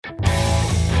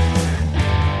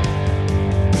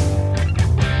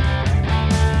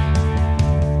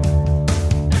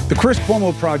Chris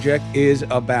Cuomo Project is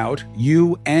about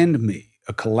you and me,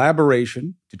 a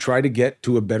collaboration to try to get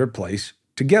to a better place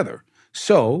together.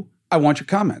 So I want your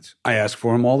comments. I ask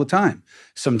for them all the time.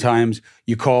 Sometimes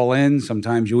you call in,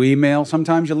 sometimes you email,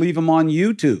 sometimes you leave them on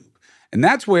YouTube. And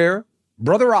that's where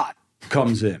Brother Ott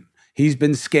comes in. He's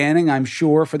been scanning, I'm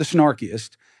sure, for the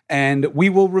snarkiest, and we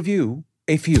will review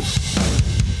a few.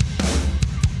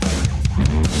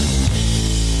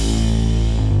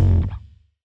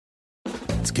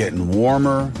 It's getting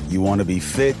warmer. You want to be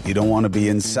fit. You don't want to be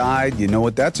inside. You know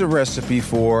what that's a recipe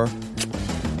for?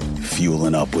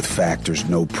 Fueling up with Factor's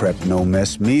no prep, no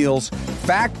mess meals.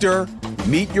 Factor,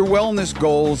 meet your wellness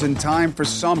goals in time for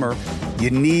summer.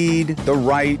 You need the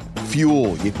right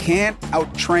fuel. You can't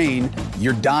out-train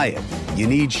your diet. You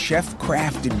need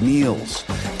chef-crafted meals.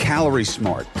 Calorie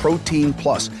Smart, Protein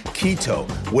Plus, Keto,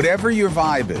 whatever your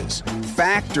vibe is.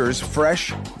 Factor's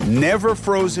fresh, never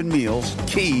frozen meals,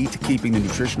 key to keeping the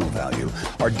nutritional value,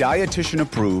 are dietitian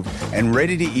approved and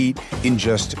ready to eat in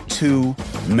just 2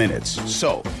 minutes.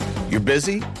 So, you're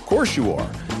busy? Of course you are.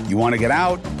 You want to get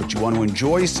out, but you want to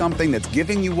enjoy something that's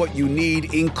giving you what you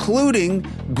need, including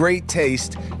great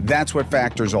taste. That's what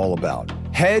Factor's all about.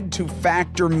 Head to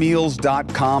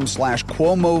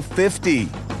factormeals.com/Cuomo50.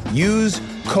 Use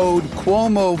code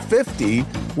Cuomo50.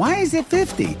 Why is it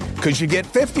 50? Because you get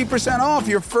 50% off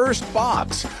your first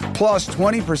box, plus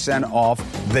 20% off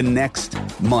the next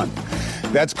month.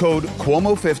 That's code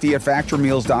Cuomo50 at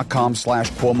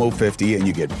factormeals.com/Cuomo50, and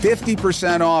you get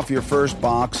 50% off your first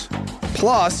box,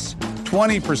 plus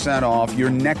 20% off your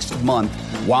next month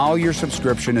while your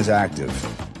subscription is active.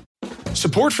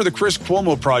 Support for the Chris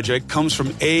Cuomo Project comes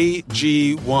from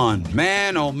AG1.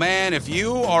 Man, oh man, if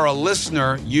you are a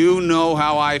listener, you know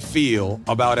how I feel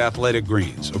about athletic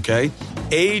greens, okay?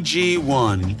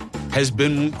 AG1 has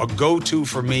been a go-to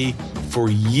for me for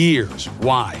years.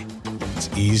 Why? It's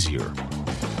easier,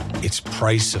 it's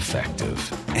price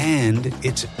effective, and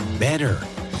it's better.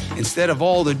 Instead of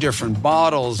all the different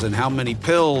bottles and how many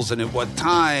pills and at what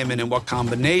time and in what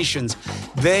combinations,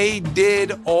 they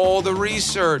did all the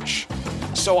research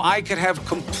so I could have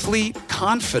complete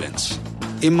confidence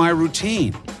in my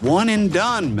routine. One and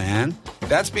done, man.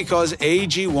 That's because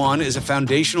AG1 is a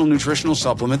foundational nutritional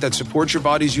supplement that supports your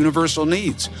body's universal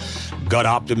needs. Gut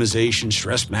optimization,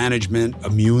 stress management,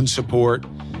 immune support.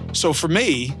 So for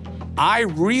me, I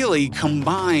really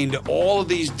combined all of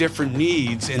these different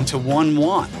needs into one,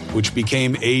 which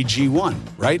became AG1,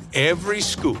 right? Every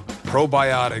scoop,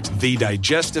 probiotics, the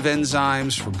digestive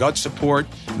enzymes for gut support,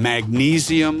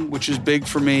 magnesium, which is big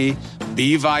for me,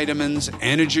 B vitamins,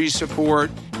 energy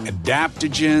support,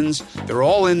 adaptogens. They're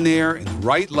all in there in the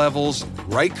right levels,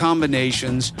 right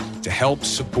combinations to help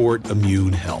support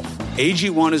immune health.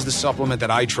 AG1 is the supplement that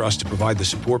I trust to provide the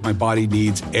support my body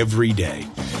needs every day.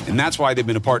 And that's why they've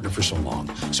been a partner for so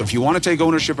long. So if you want to take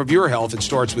ownership of your health, it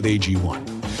starts with AG1.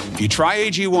 If you try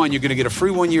AG1, you're going to get a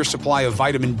free 1-year supply of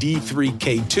vitamin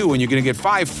D3K2, and you're going to get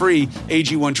 5 free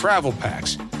AG1 travel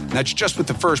packs. And that's just with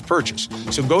the first purchase.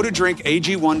 So go to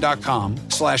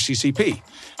drinkag1.com/CCP.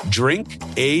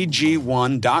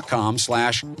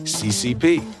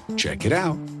 drinkag1.com/CCP. Check it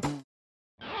out.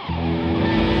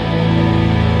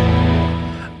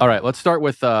 All right, let's start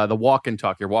with the Walk and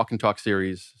Talk. Your Walk and Talk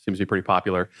series seems to be pretty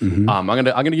popular. Mm-hmm. I'm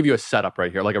gonna give you a setup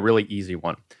right here, like a really easy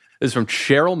one. This is from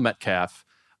Cheryl Metcalf.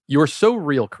 You are so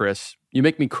real, Chris. You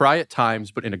make me cry at times,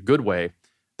 but in a good way.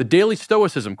 The daily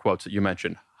Stoicism quotes that you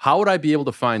mentioned, how would I be able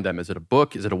to find them? Is it a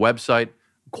book? Is it a website?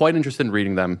 I'm quite interested in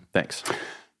reading them. Thanks.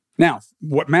 Now,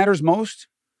 what matters most?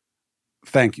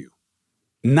 Thank you.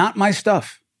 Not my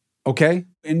stuff, okay?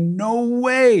 In no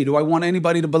way do I want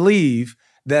anybody to believe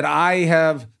that I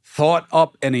have thought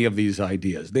up any of these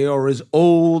ideas. They are as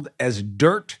old as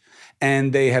dirt,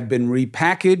 and they have been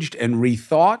repackaged and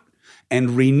rethought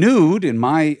and renewed, in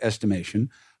my estimation,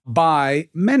 by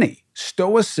many.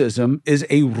 Stoicism is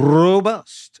a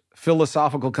robust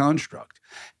philosophical construct,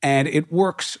 and it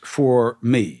works for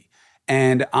me.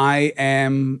 And I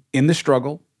am in the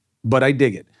struggle, but I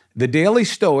dig it. The Daily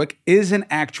Stoic is an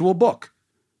actual book.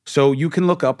 So you can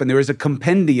look up, and there is a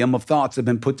compendium of thoughts that have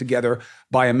been put together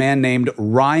by a man named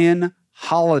Ryan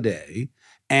Holiday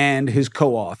and his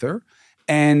co-author.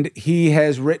 And he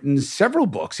has written several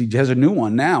books. He has a new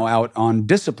one now out on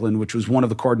discipline, which was one of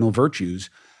the cardinal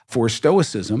virtues for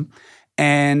Stoicism.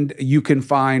 And you can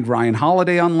find Ryan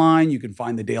Holiday online. You can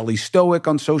find the Daily Stoic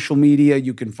on social media.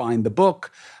 You can find the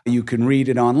book. You can read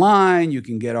it online. You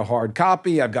can get a hard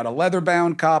copy. I've got a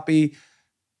leather-bound copy.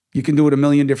 You can do it a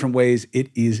million different ways. It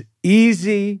is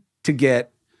easy to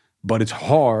get, but it's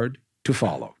hard to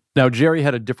follow. Now, Jerry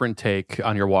had a different take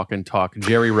on your Walk and Talk.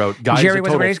 Jerry wrote, guys, Jerry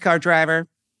was a race car driver.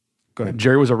 Go ahead.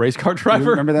 Jerry was a race car driver? You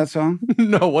remember that song?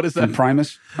 No, what is that? From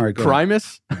Primus? All right, go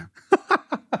Primus?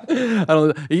 I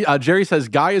don't know. Jerry says,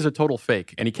 guy is a total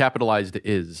fake, and he capitalized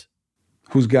is.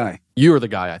 Who's Guy? You're the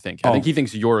guy, I think. I think he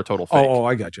thinks you're a total fake. Oh,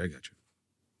 I got you.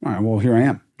 All right, well, here I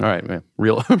am. All right, man.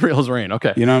 Real as rain.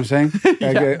 Okay. You know what I'm saying?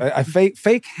 Yeah. I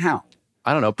fake how?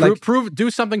 I don't know. Do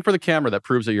something for the camera that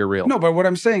proves that you're real. No, but what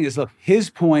I'm saying is, look, his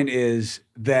point is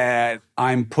that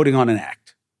I'm putting on an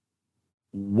act.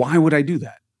 Why would I do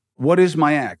that? What is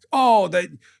my act? Oh, that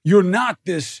you're not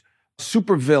this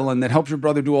supervillain that helps your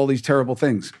brother do all these terrible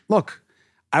things. Look,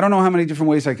 I don't know how many different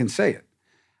ways I can say it.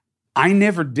 I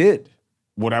never did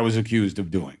what I was accused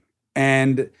of doing.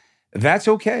 And that's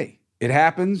okay. It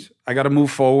happens. I got to move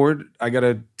forward. I got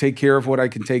to take care of what I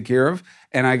can take care of.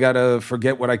 And I got to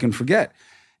forget what I can forget.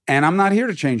 And I'm not here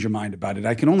to change your mind about it.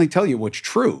 I can only tell you what's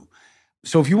true.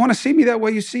 So if you want to see me that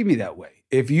way, you see me that way.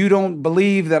 If you don't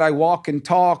believe that I walk and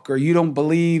talk, or you don't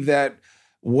believe that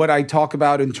what I talk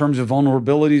about in terms of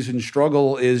vulnerabilities and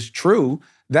struggle is true,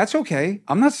 that's okay.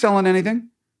 I'm not selling anything.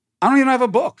 I don't even have a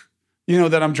book,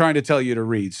 that I'm trying to tell you to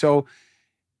read. So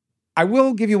I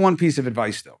will give you one piece of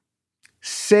advice, though.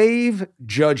 Save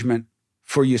judgment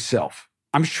for yourself.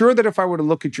 I'm sure that if I were to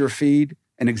look at your feed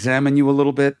and examine you a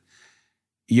little bit,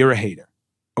 you're a hater,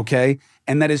 okay?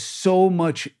 And that is so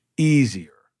much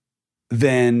easier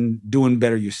than doing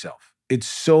better yourself. It's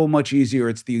so much easier.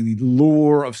 It's the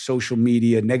lure of social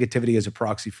media, negativity as a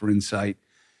proxy for insight.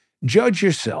 Judge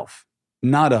yourself,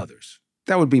 not others.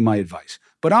 That would be my advice.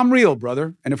 But I'm real,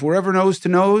 brother. And if we're ever nose to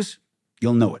nose,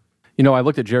 you'll know it. I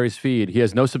looked at Jerry's feed. He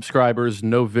has no subscribers,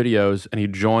 no videos, and he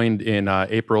joined in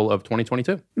April of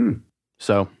 2022.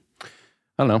 So, I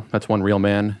don't know. That's one real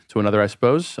man to another, I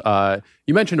suppose.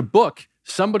 You mentioned a book.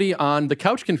 Somebody on the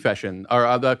Couch Confession,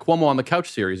 or the Cuomo on the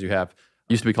Couch series you have,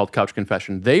 used to be called Couch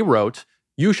Confession. They wrote,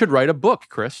 you should write a book,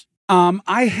 Chris.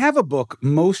 I have a book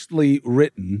mostly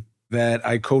written that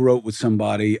I co-wrote with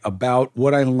somebody about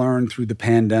what I learned through the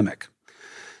pandemic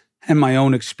and my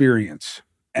own experience.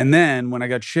 And then when I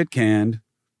got shit canned,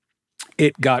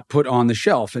 it got put on the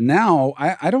shelf. And now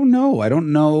I don't know. I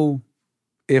don't know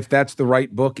if that's the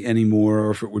right book anymore,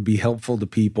 or if it would be helpful to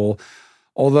people.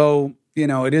 Although,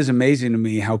 it is amazing to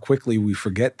me how quickly we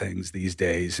forget things these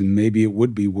days. And maybe it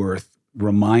would be worth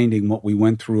reminding what we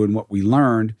went through and what we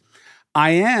learned.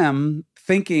 I am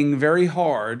thinking very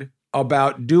hard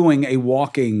about doing a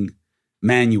walking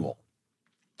manual.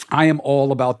 I am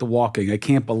all about the walking. I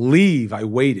can't believe I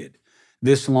waited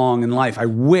this long in life. I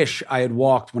wish I had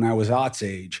walked when I was Ott's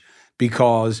age,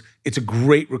 because it's a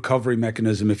great recovery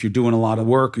mechanism if you're doing a lot of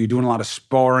work, or you're doing a lot of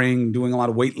sparring, doing a lot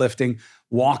of weightlifting.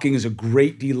 Walking is a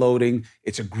great deloading.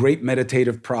 It's a great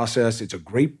meditative process. It's a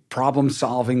great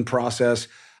problem-solving process.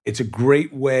 It's a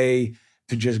great way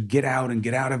to just get out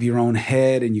of your own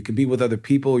head, and you can be with other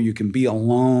people, or you can be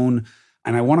alone.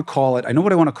 And I know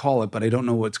what I want to call it, but I don't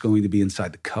know what's going to be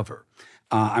inside the cover.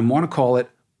 I want to call it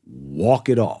Walk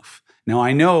It Off. Now,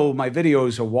 I know my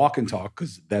videos are walk and talk,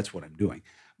 because that's what I'm doing.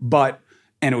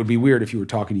 And it would be weird if you were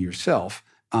talking to yourself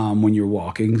when you're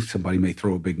walking. Somebody may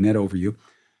throw a big net over you.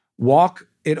 Walk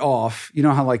it off. You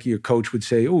know how your coach would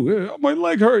say, oh, my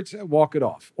leg hurts. Walk it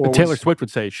off. Or Taylor Swift would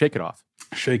say, shake it off.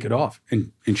 Shake it off.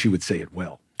 And she would say it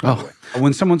well. Oh.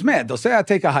 When someone's mad, they'll say,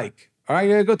 take a hike. All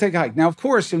right, go take a hike. Now, of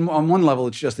course, on one level,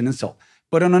 it's just an insult.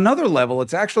 But on another level,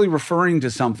 it's actually referring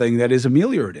to something that is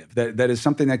ameliorative, that is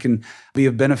something that can be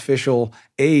of beneficial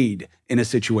aid in a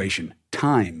situation.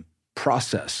 Time,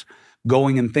 process,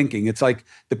 going and thinking. It's like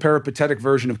the peripatetic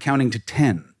version of counting to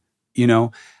 10,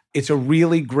 It's a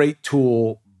really great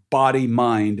tool, body,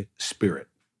 mind, spirit.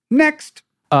 Next.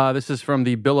 This is from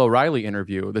the Bill O'Reilly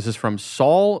interview. This is from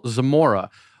Saul Zamora.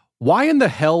 Why in the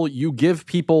hell you give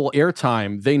people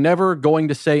airtime? They never going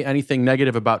to say anything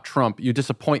negative about Trump. You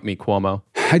disappoint me, Cuomo.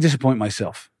 I disappoint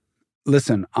myself.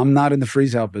 Listen, I'm not in the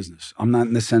freeze-out business. I'm not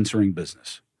in the censoring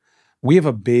business. We have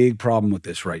a big problem with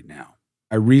this right now.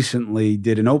 I recently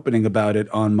did an opening about it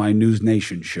on my News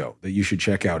Nation show that you should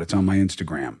check out. It's on my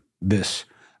Instagram. This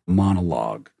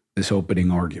monologue, this opening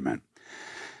argument.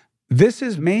 This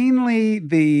is mainly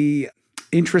the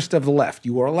interest of the left.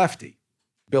 You are a lefty.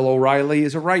 Bill O'Reilly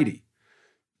is a righty.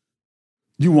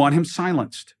 You want him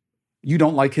silenced. You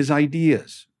don't like his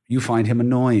ideas. You find him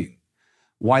annoying.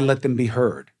 Why let them be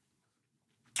heard?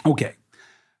 Okay.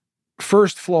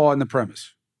 First flaw in the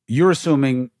premise. You're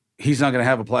assuming he's not going to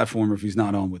have a platform if he's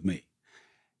not on with me.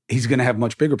 He's going to have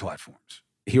much bigger platforms.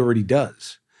 He already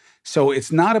does. So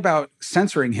it's not about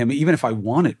censoring him, even if I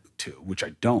wanted to, which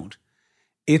I don't.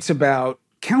 It's about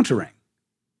countering.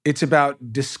 It's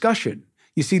about discussion.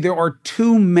 You see, there are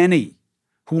too many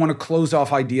who want to close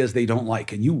off ideas they don't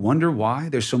like. And you wonder why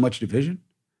there's so much division?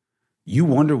 You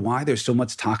wonder why there's so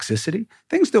much toxicity?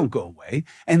 Things don't go away.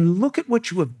 And look at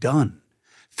what you have done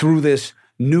through this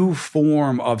new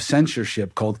form of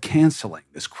censorship called canceling,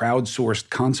 this crowdsourced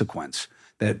consequence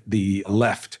that the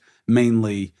left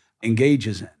mainly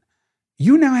engages in.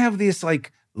 You now have this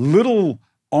like little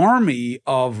army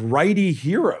of righty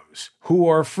heroes who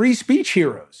are free speech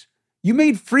heroes. You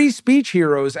made free speech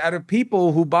heroes out of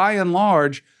people who, by and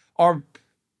large, are,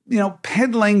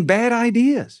 peddling bad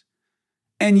ideas.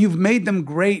 And you've made them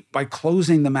great by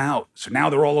closing them out. So now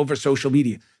they're all over social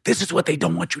media. This is what they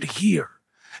don't want you to hear.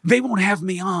 They won't have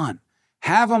me on.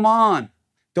 Have them on.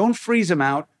 Don't freeze them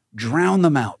out. Drown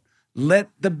them out. Let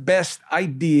the best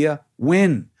idea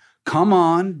win. Come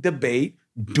on, debate.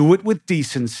 Do it with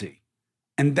decency.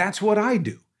 And that's what I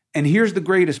do. And here's the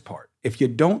greatest part. If you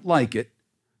don't like it,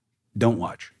 don't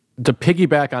watch. To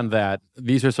piggyback on that,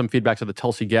 these are some feedbacks of the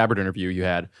Tulsi Gabbard interview you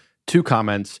had. 2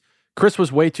 comments. Chris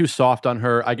was way too soft on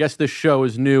her. I guess this show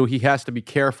is new. He has to be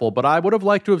careful. But I would have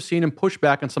liked to have seen him push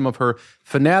back on some of her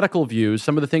fanatical views.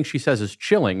 Some of the things she says is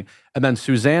chilling. And then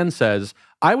Suzanne says,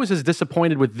 I was as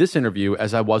disappointed with this interview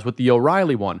as I was with the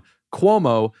O'Reilly one.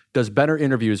 Cuomo does better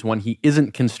interviews when he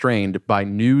isn't constrained by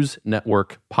news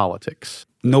network politics.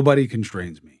 Nobody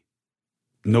constrains me.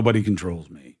 Nobody controls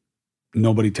me.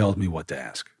 Nobody tells me what to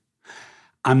ask.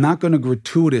 I'm not going to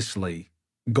gratuitously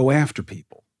go after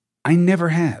people. I never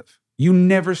have. You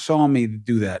never saw me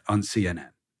do that on CNN.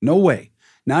 No way.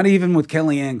 Not even with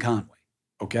Kellyanne Conway,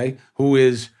 okay? Who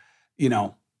is,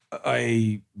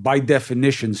 a, by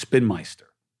definition, spinmeister.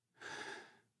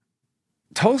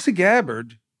 Tulsi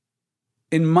Gabbard,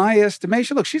 in my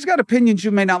estimation, look, she's got opinions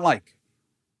you may not like.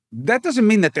 That doesn't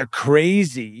mean that they're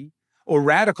crazy or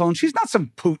radical, and she's not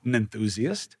some Putin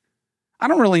enthusiast. I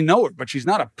don't really know her, but she's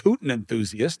not a Putin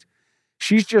enthusiast.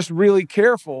 She's just really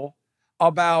careful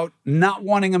about not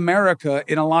wanting America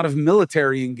in a lot of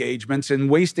military engagements and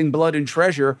wasting blood and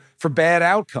treasure for bad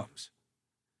outcomes.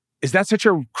 Is that such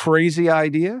a crazy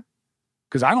idea?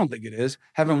 Because I don't think it is.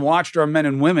 Having watched our men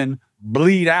and women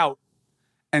bleed out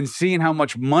and seeing how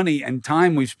much money and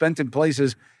time we've spent in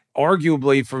places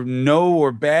arguably for no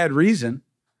or bad reason.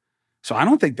 So I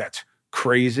don't think that's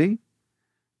crazy.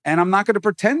 And I'm not going to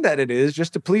pretend that it is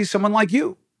just to please someone like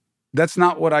you. That's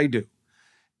not what I do.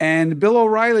 And Bill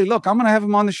O'Reilly, look, I'm going to have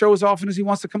him on the show as often as he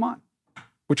wants to come on,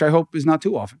 which I hope is not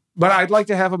too often. But I'd like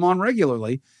to have him on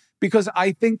regularly because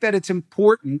I think that it's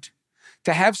important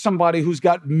to have somebody who's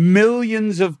got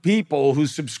millions of people who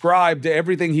subscribe to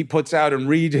everything he puts out and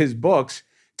read his books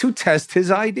to test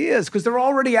his ideas because they're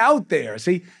already out there.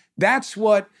 See, that's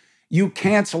what you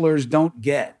cancelers don't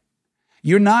get.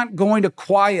 You're not going to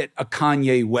quiet a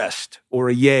Kanye West or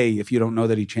a Ye if you don't know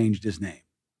that he changed his name.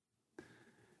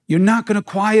 You're not going to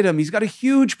quiet him. He's got a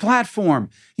huge platform.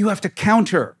 You have to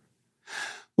counter.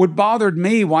 What bothered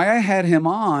me, why I had him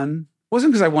on,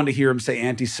 wasn't because I wanted to hear him say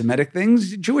anti-Semitic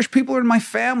things. Jewish people are in my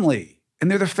family,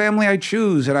 and they're the family I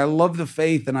choose, and I love the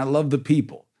faith, and I love the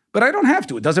people. But I don't have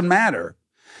to. It doesn't matter.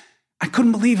 I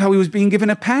couldn't believe how he was being given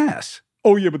a pass.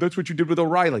 Oh, yeah, but that's what you did with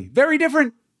O'Reilly. Very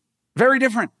different. Very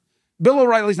different. Bill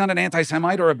O'Reilly's not an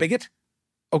anti-Semite or a bigot,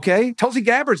 okay? Tulsi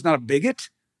Gabbard's not a bigot.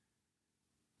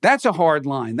 That's a hard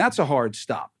line. That's a hard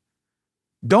stop.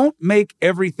 Don't make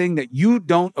everything that you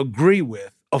don't agree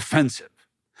with offensive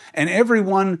and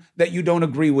everyone that you don't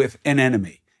agree with an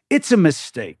enemy. It's a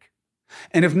mistake.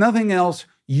 And if nothing else,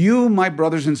 you, my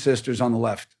brothers and sisters on the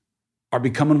left, are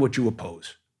becoming what you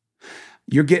oppose.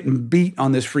 You're getting beat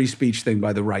on this free speech thing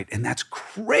by the right. And that's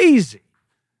crazy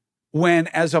when,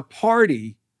 as a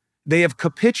party, they have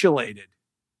capitulated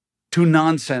to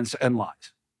nonsense and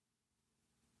lies.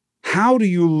 How do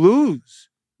you lose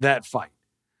that fight?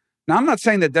 Now, I'm not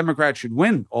saying that Democrats should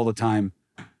win all the time,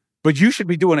 but you should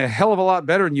be doing a hell of a lot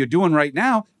better than you're doing right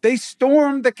now. They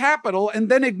stormed the Capitol and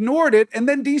then ignored it and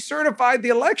then decertified the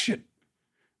election.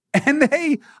 And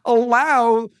they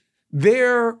allow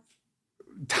their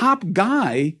top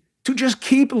guy to just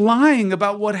keep lying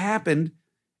about what happened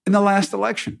in the last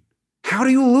election. How do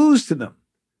you lose to them?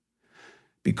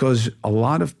 Because a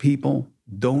lot of people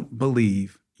don't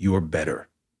believe you're better.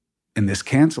 And this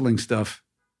canceling stuff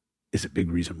is a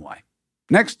big reason why.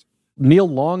 Next. Neil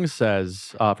Long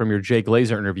says from your Jay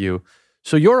Glazer interview,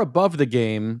 so you're above the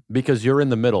game because you're in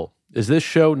the middle. Is this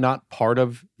show not part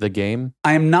of the game?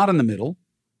 I am not in the middle.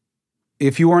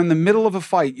 If you are in the middle of a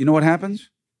fight, you know what happens?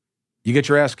 You get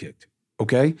your ass kicked,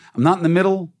 okay? I'm not in the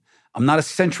middle. I'm not a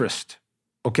centrist,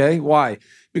 okay? Why?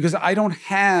 Because I don't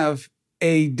have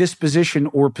a disposition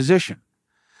or position.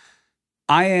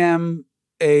 I am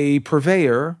a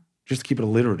purveyor, just to keep it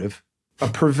alliterative, a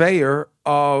purveyor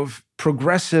of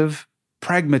progressive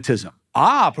pragmatism.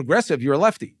 Ah, progressive, you're a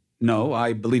lefty. No,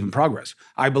 I believe in progress.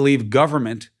 I believe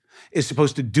government is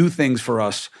supposed to do things for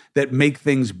us that make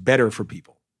things better for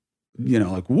people.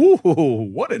 Like, whoa,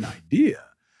 what an idea.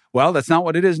 Well, that's not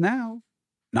what it is now.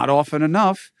 Not often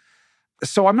enough.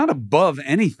 So I'm not above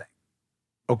anything,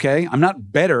 okay? I'm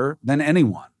not better than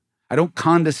anyone. I don't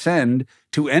condescend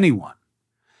to anyone.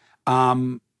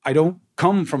 I don't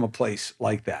come from a place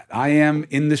like that. I am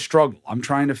in the struggle. I'm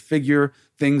trying to figure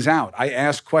things out. I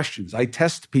ask questions. I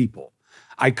test people.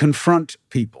 I confront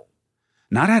people,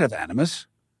 not out of animus.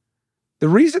 The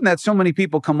reason that so many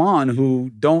people come on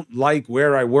who don't like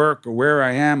where I work or where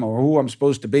I am or who I'm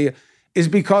supposed to be is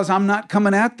because I'm not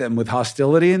coming at them with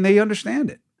hostility and they understand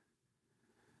it.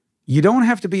 You don't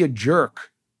have to be a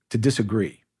jerk to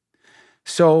disagree.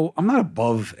 So I'm not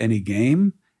above any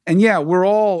game. And yeah, we're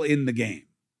all in the game,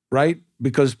 right?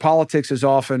 Because politics is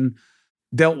often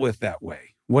dealt with that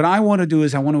way. What I want to do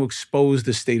is I want to expose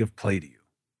the state of play to you.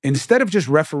 Instead of just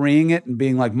refereeing it and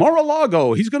being like,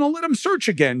 Mar-a-Lago, he's going to let him search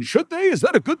again. Should they? Is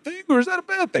that a good thing or is that a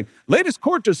bad thing? Latest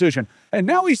court decision. And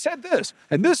now he said this,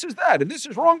 and this is that, and this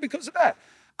is wrong because of that.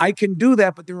 I can do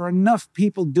that, but there are enough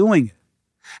people doing it.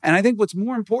 And I think what's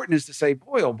more important is to say,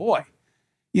 boy, oh boy,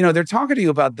 they're talking to you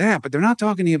about that, but they're not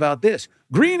talking to you about this.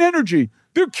 Green energy.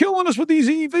 They're killing us with these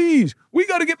EVs. We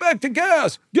got to get back to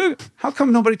gas. How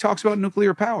come nobody talks about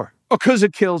nuclear power? Oh, because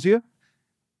it kills you.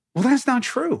 Well, that's not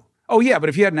true. Oh, yeah, but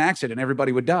if you had an accident,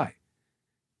 everybody would die.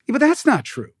 Yeah, but that's not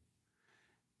true.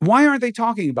 Why aren't they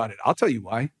talking about it? I'll tell you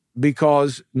why.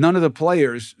 Because none of the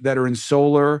players that are in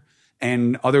solar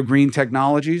and other green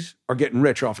technologies are getting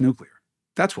rich off nuclear.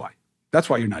 That's why. That's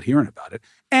why you're not hearing about it.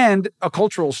 And a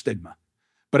cultural stigma.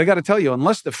 But I got to tell you,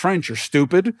 unless the French are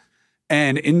stupid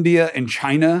and India and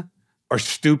China are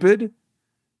stupid,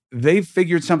 they've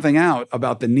figured something out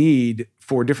about the need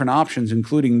for different options,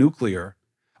 including nuclear.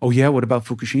 Oh, yeah, what about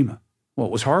Fukushima? Well,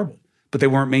 it was horrible, but they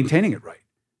weren't maintaining it right.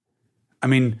 I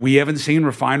mean, we haven't seen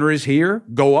refineries here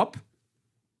go up.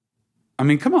 I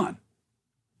mean, come on.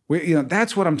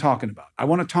 That's what I'm talking about. I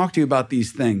want to talk to you about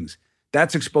these things.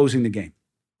 That's exposing the game.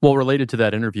 Well, related to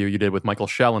that interview you did with Michael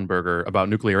Schellenberger about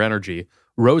nuclear energy,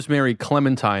 Rosemary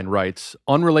Clementine writes,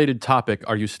 unrelated topic,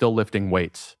 are you still lifting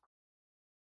weights?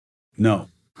 No.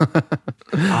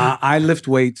 I lift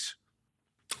weights.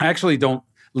 I actually don't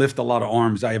lift a lot of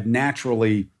arms. I have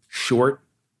naturally short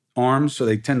arms, so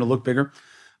they tend to look bigger.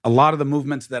 A lot of the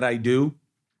movements that I do,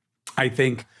 I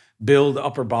think, build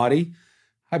upper body.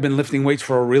 I've been lifting weights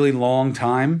for a really long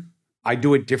time. I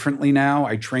do it differently now.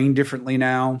 I train differently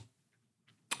now.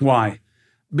 Why?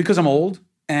 Because I'm old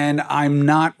and I'm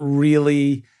not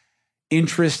really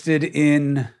interested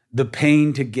in the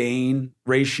pain to gain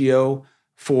ratio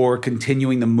for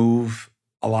continuing to move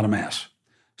a lot of mass.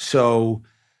 So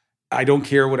I don't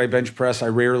care what I bench press. I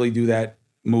rarely do that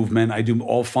movement. I do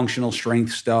all functional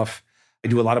strength stuff. I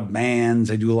do a lot of bands.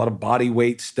 I do a lot of body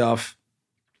weight stuff.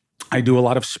 I do a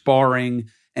lot of sparring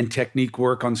and technique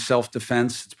work on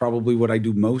self-defense. It's probably what I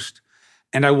do most.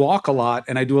 And I walk a lot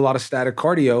and I do a lot of static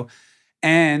cardio.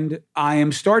 And I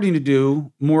am starting to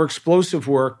do more explosive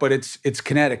work, but it's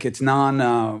kinetic. It's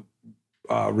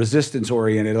non-resistance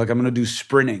oriented. Like I'm going to do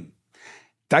sprinting.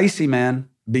 Dicey, man,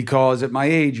 because at my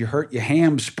age, you hurt your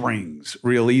hamstrings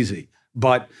real easy.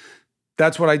 But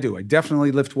that's what I do. I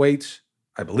definitely lift weights.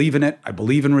 I believe in it. I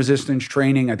believe in resistance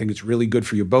training. I think it's really good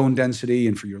for your bone density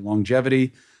and for your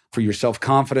longevity, for your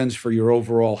self-confidence, for your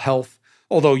overall health.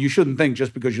 Although you shouldn't think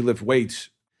just because you lift weights,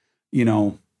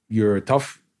 you're a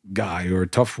tough guy or a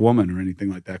tough woman or anything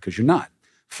like that, because you're not.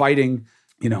 Fighting,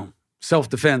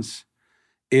 self-defense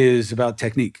is about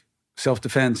technique.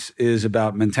 Self-defense is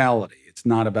about mentality. It's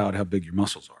not about how big your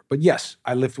muscles are. But yes,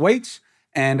 I lift weights,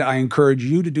 and I encourage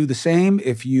you to do the same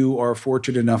if you are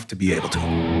fortunate enough to be able to.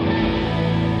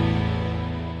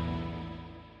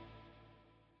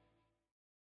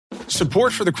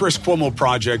 Support for the Chris Cuomo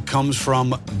Project comes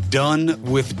from Done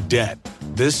with Debt.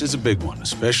 This is a big one,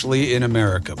 especially in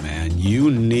America, man. You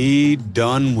need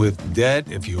Done with Debt.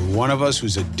 If you're one of us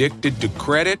who's addicted to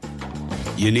credit,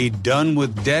 you need Done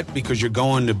with Debt because you're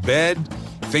going to bed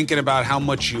thinking about how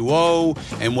much you owe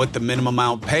and what the minimum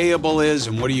amount payable is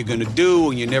and what are you going to do,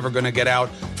 and you're never going to get out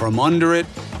from under it.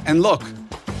 And look,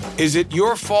 is it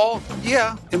your fault?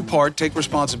 Yeah, in part, take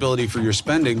responsibility for your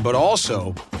spending, but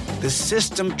also the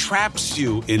system traps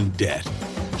you in debt.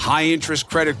 High interest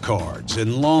credit cards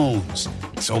and loans.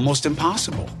 It's almost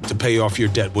impossible to pay off your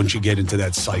debt once you get into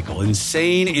that cycle.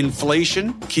 Insane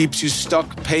inflation keeps you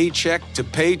stuck paycheck to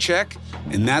paycheck.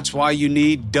 And that's why you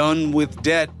need Done with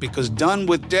Debt, because Done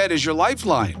with Debt is your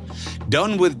lifeline.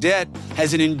 Done with Debt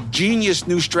has an ingenious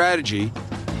new strategy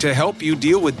to help you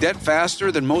deal with debt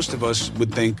faster than most of us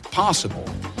would think possible.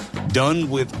 Done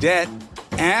with Debt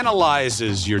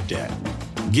analyzes your debt,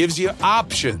 gives you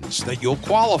options that you'll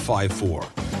qualify for.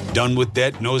 Done with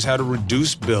Debt knows how to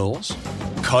reduce bills,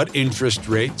 cut interest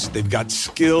rates. They've got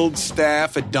skilled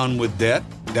staff at Done with Debt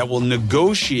that will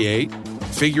negotiate,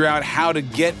 figure out how to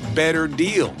get better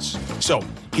deals. So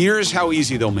here's how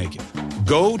easy they'll make it.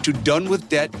 Go to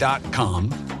donewithdebt.com,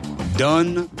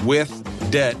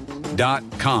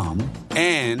 donewithdebt.com,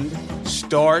 and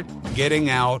start getting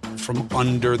out from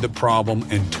under the problem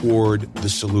and toward the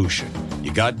solution.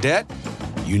 You got debt?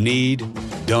 You need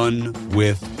Done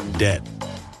with Debt.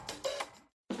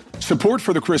 Support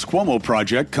for the Chris Cuomo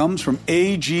Project comes from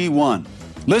AG1.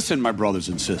 Listen, my brothers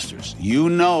and sisters, you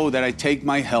know that I take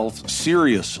my health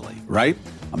seriously, right?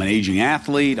 I'm an aging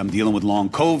athlete. I'm dealing with long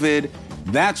COVID.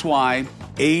 That's why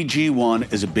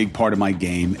AG1 is a big part of my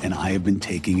game, and I have been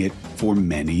taking it for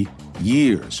many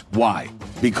years. Why?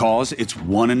 Because it's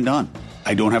one and done.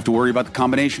 I don't have to worry about the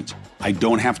combinations. I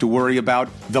don't have to worry about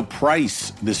the price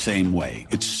the same way.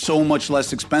 It's so much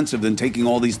less expensive than taking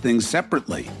all these things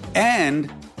separately.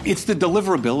 And it's the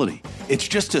deliverability. It's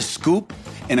just a scoop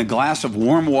in a glass of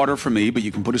warm water for me, but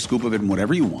you can put a scoop of it in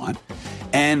whatever you want.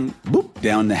 And boop,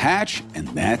 down the hatch, and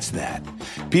that's that.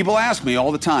 People ask me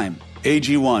all the time,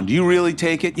 AG1, do you really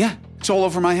take it? Yeah, it's all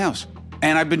over my house.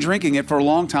 And I've been drinking it for a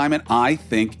long time, and I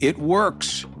think it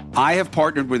works. I have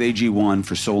partnered with AG1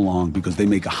 for so long because they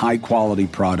make a high-quality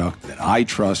product that I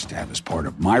trust to have as part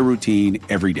of my routine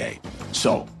every day.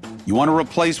 So, you want to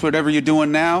replace whatever you're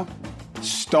doing now?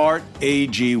 Start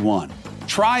AG1.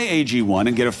 Try AG1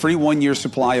 and get a free 1-year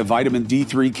supply of vitamin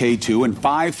D3, K2, and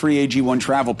 5 free AG1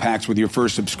 travel packs with your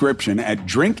first subscription at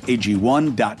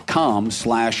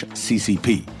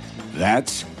drinkag1.com/CCP.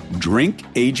 That's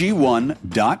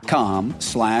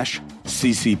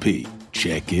drinkag1.com/CCP.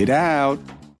 Check it out.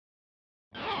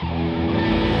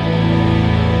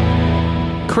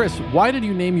 Chris, why did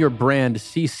you name your brand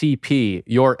CCP?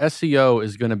 Your SEO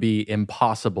is going to be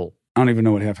impossible. I don't even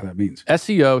know what half of that means.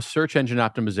 SEO, search engine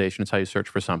optimization, is how you search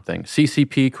for something.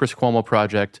 CCP, Chris Cuomo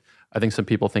Project. I think some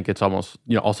people think it's almost,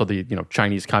 also the,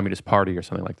 Chinese Communist Party or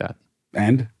something like that.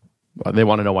 And? Well, they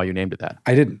want to know why you named it that.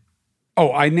 I didn't.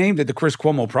 Oh, I named it the Chris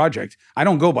Cuomo Project. I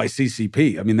don't go by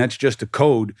CCP. I mean, that's just a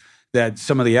code that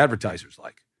some of the advertisers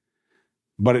like.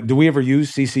 But do we ever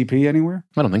use CCP anywhere?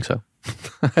 I don't think so.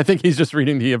 I think he's just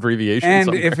reading the abbreviation And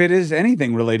somewhere. if it is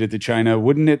anything related to China,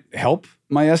 wouldn't it help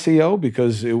my SEO?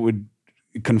 Because it would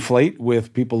conflate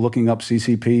with people looking up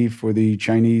CCP for the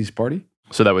Chinese party?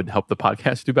 So that would help the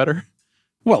podcast do better?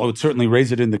 Well, it would certainly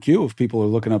raise it in the queue if people are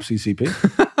looking up CCP.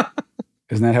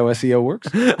 Isn't that how SEO works?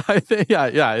 I think,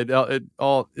 yeah.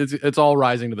 It's all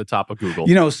rising to the top of Google.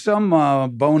 Some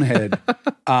bonehead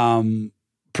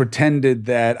pretended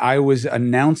that I was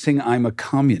announcing I'm a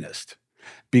communist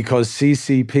because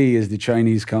CCP is the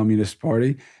Chinese Communist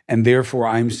Party, and therefore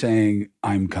I'm saying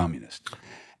I'm communist.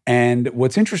 And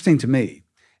what's interesting to me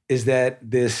is that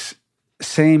this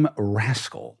same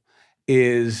rascal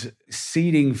is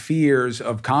seeding fears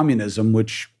of communism,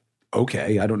 which,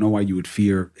 okay, I don't know why you would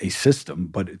fear a system,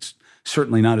 but it's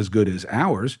certainly not as good as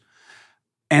ours,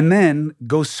 and then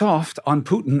go soft on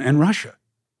Putin and Russia.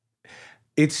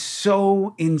 It's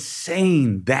so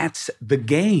insane. That's the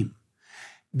game.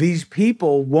 These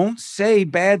people won't say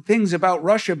bad things about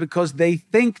Russia because they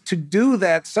think to do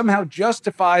that somehow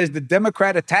justifies the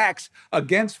Democrat attacks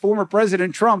against former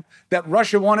President Trump that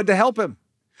Russia wanted to help him.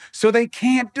 So they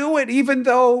can't do it, even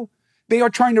though they are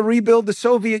trying to rebuild the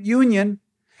Soviet Union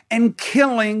and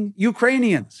killing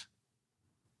Ukrainians.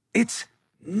 It's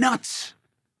nuts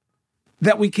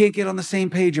that we can't get on the same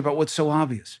page about what's so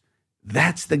obvious.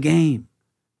 That's the game.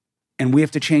 And we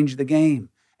have to change the game.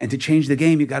 And to change the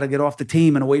game, you got to get off the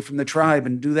team and away from the tribe.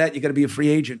 And to do that, you got to be a free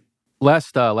agent.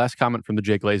 Last comment from the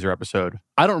Jake Glazer episode.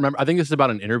 I don't remember. I think this is about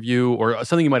an interview or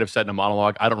something you might have said in a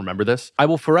monologue. I don't remember this. I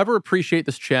will forever appreciate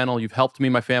this channel. You've helped me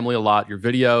and my family a lot. Your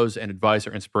videos and advice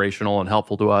are inspirational and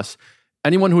helpful to us.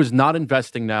 Anyone who is not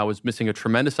investing now is missing a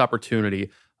tremendous opportunity.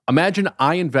 Imagine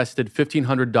I invested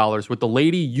 $1,500 with the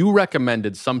lady you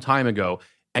recommended some time ago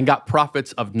and got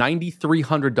profits of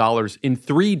 $9,300 in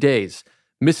 3 days.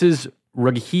 Mrs.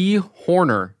 Raghi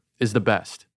Horner is the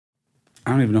best.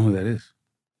 I don't even know who that is.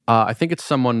 I think it's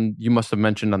someone you must have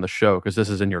mentioned on the show because this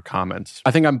is in your comments.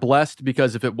 I think I'm blessed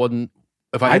because if I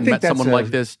hadn't met someone like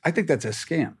this. I think that's a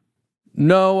scam.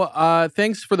 No,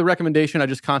 thanks for the recommendation. I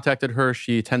just contacted her.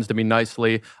 She tends to me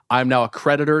nicely. I'm now a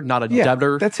creditor, not a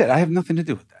debtor. That's it. I have nothing to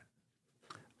do with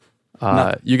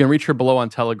that. You can reach her below on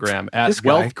Telegram at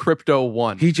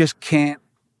WealthCrypto1. He just can't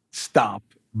stop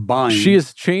buying. She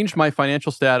has changed my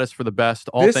financial status for the best,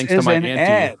 all thanks to my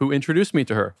auntie who introduced me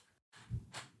to her.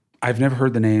 I've never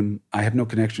heard the name. I have no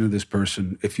connection to this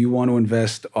person. If you want to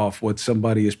invest off what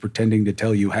somebody is pretending to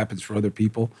tell you happens for other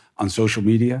people on social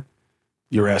media,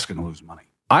 you're asking to lose money.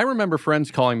 I remember friends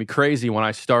calling me crazy when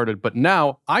I started, but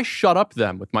now I shut up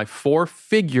them with my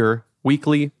 4-figure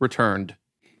weekly returned.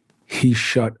 He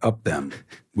shut up them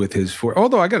with his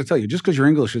although I got to tell you, just because your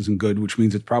English isn't good, which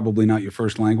means it's probably not your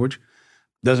first language,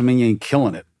 doesn't mean you ain't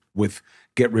killing it with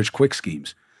get-rich-quick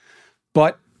schemes.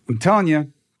 But I'm telling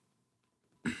you,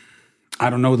 I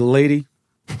don't know the lady,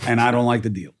 and I don't like the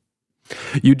deal.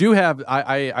 You do have,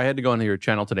 I had to go into your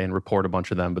channel today and report a bunch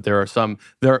of them, but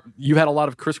you had a lot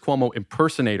of Chris Cuomo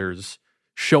impersonators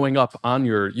showing up on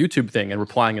your YouTube thing and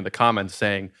replying in the comments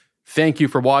saying, thank you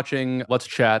for watching. Let's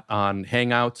chat on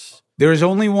Hangouts. There is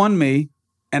only one me,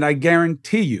 and I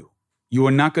guarantee you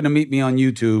are not going to meet me on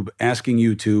YouTube asking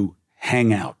you to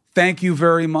hang out. Thank you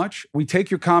very much. We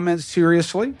take your comments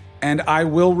seriously, and I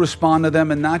will respond to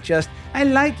them, and not just, I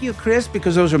like you, Chris,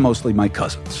 because those are mostly my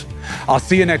cousins. I'll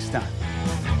see you next time.